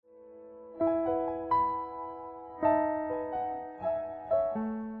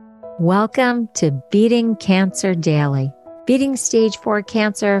Welcome to Beating Cancer Daily. Beating stage 4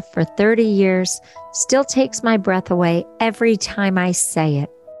 cancer for 30 years still takes my breath away every time I say it.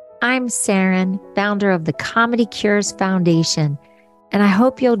 I'm Saren, founder of the Comedy Cures Foundation, and I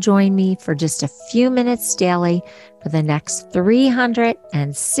hope you'll join me for just a few minutes daily for the next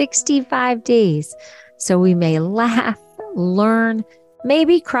 365 days so we may laugh, learn,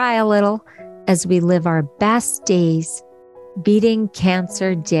 maybe cry a little as we live our best days beating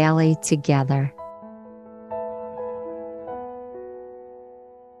cancer daily together.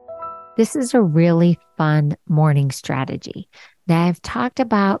 This is a really fun morning strategy. Now, I've talked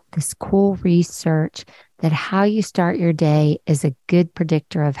about this cool research that how you start your day is a good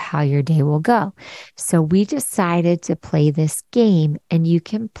predictor of how your day will go. So we decided to play this game, and you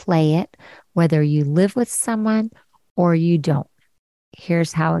can play it whether you live with someone or you don't.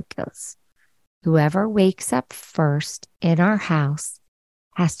 Here's how it goes. Whoever wakes up first in our house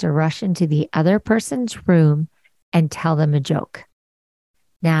has to rush into the other person's room and tell them a joke.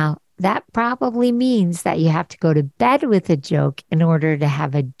 Now, that probably means that you have to go to bed with a joke in order to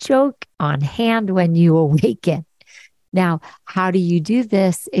have a joke on hand when you awaken. Now, how do you do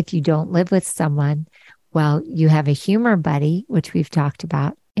this if you don't live with someone? Well, you have a humor buddy, which we've talked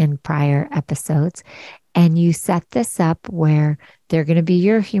about in prior episodes, and you set this up where they're going to be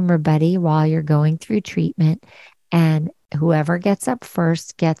your humor buddy while you're going through treatment. And whoever gets up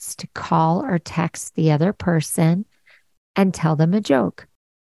first gets to call or text the other person and tell them a joke.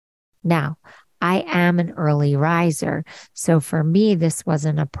 Now, I am an early riser, so for me, this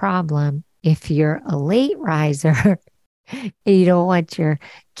wasn't a problem. If you're a late riser, you don't want your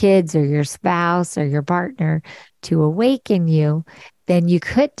kids or your spouse or your partner to awaken you, then you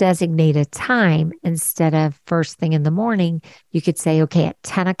could designate a time instead of first thing in the morning. You could say, okay, at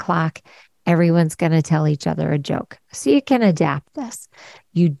 10 o'clock, everyone's going to tell each other a joke. So you can adapt this.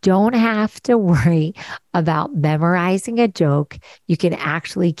 You don't have to worry about memorizing a joke. You can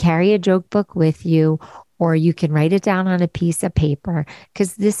actually carry a joke book with you, or you can write it down on a piece of paper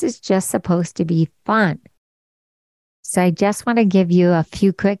because this is just supposed to be fun. So I just want to give you a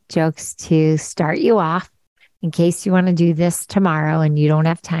few quick jokes to start you off in case you want to do this tomorrow and you don't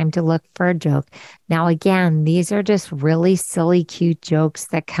have time to look for a joke. Now, again, these are just really silly, cute jokes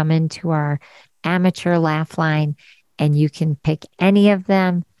that come into our amateur laugh line, and you can pick any of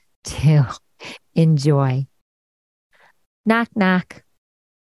them to enjoy. Knock, knock.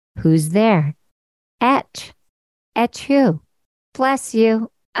 Who's there? Etch. Etch who? Bless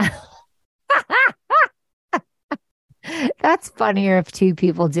you. That's funnier if two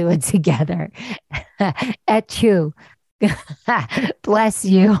people do it together. At you. Bless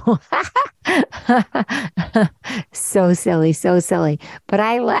you. So silly, so silly. But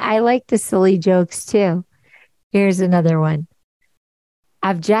I like the silly jokes too. Here's another one.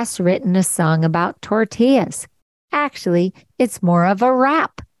 I've just written a song about tortillas. Actually, it's more of a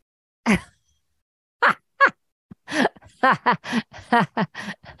rap.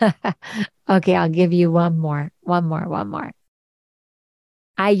 Okay, I'll give you one more.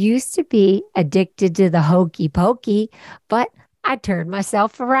 I used to be addicted to the hokey pokey, but I turned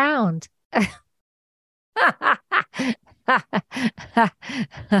myself around.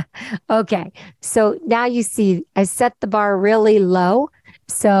 Okay, so now you see I set the bar really low,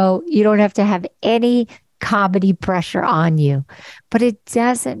 so you don't have to have any comedy pressure on you. But it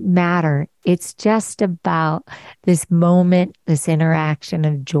doesn't matter. It's just about this moment, this interaction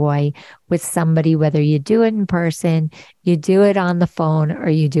of joy with somebody, whether you do it in person, you do it on the phone, or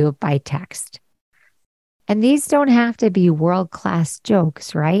you do it by text. And these don't have to be world-class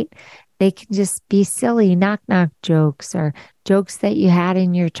jokes, right? They can just be silly knock-knock jokes or jokes that you had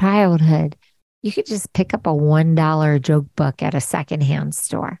in your childhood. You could just pick up a $1 joke book at a secondhand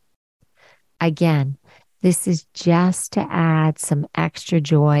store. Again, this is just to add some extra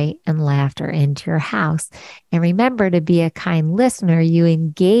joy and laughter into your house. And remember, to be a kind listener, you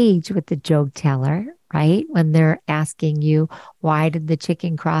engage with the joke teller, right? When they're asking you, why did the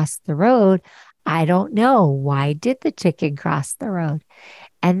chicken cross the road? I don't know. Why did the chicken cross the road?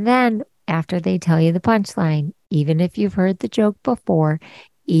 And then after they tell you the punchline, even if you've heard the joke before,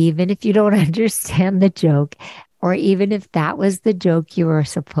 even if you don't understand the joke, or even if that was the joke you were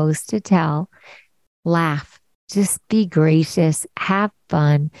supposed to tell, laugh, just be gracious, have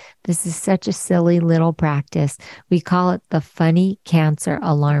fun. This is such a silly little practice. We call it the funny cancer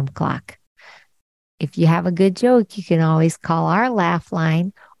alarm clock. If you have a good joke, you can always call our laugh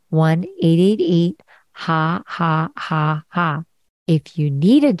line 1-888-HA-HA-HA-HA. If you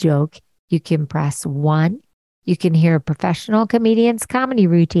need a joke, you can press 1. You can hear a professional comedian's comedy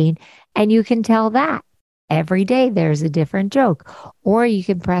routine, and you can tell that. every day there's a different joke. Or you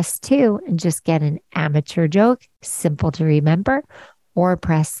can press 2 and just get an amateur joke, simple to remember, or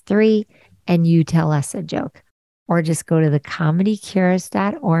press 3 and you tell us a joke. Or just go to the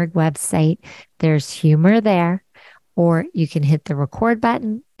comedycures.org website. There's humor there. Or you can hit the record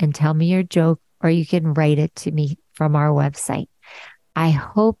button and tell me your joke, or you can write it to me from our website. I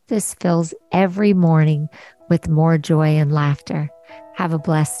hope this fills every morning with more joy and laughter. Have a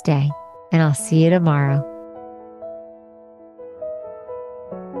blessed day, and I'll see you tomorrow.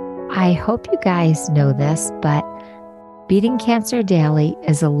 I hope you guys know this, but Beating Cancer Daily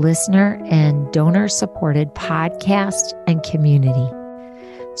is a listener and donor-supported podcast and community.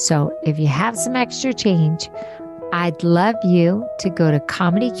 So if you have some extra change, I'd love you to go to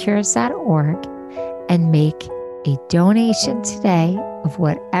comedycures.org and make a donation today of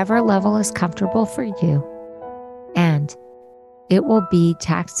whatever level is comfortable for you. And it will be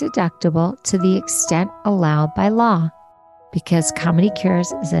tax deductible to the extent allowed by law, because Comedy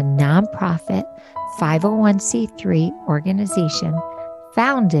Cures is a nonprofit 501c3 organization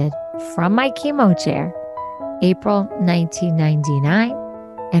founded from my chemo chair, April 1999,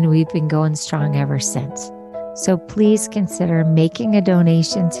 and we've been going strong ever since. So please consider making a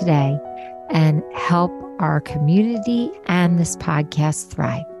donation today and help our community and this podcast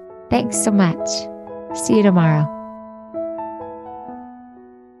thrive. Thanks so much. See you tomorrow.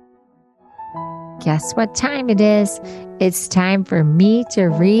 Guess what time it is? It's time for me to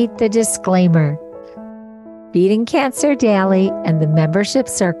read the disclaimer. Beating Cancer Daily and the membership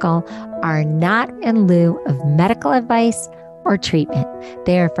circle are not in lieu of medical advice or treatment.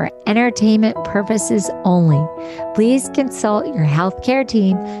 They are for entertainment purposes only. Please consult your healthcare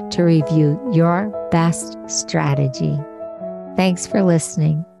team to review your best strategy. Thanks for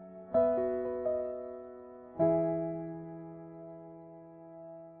listening.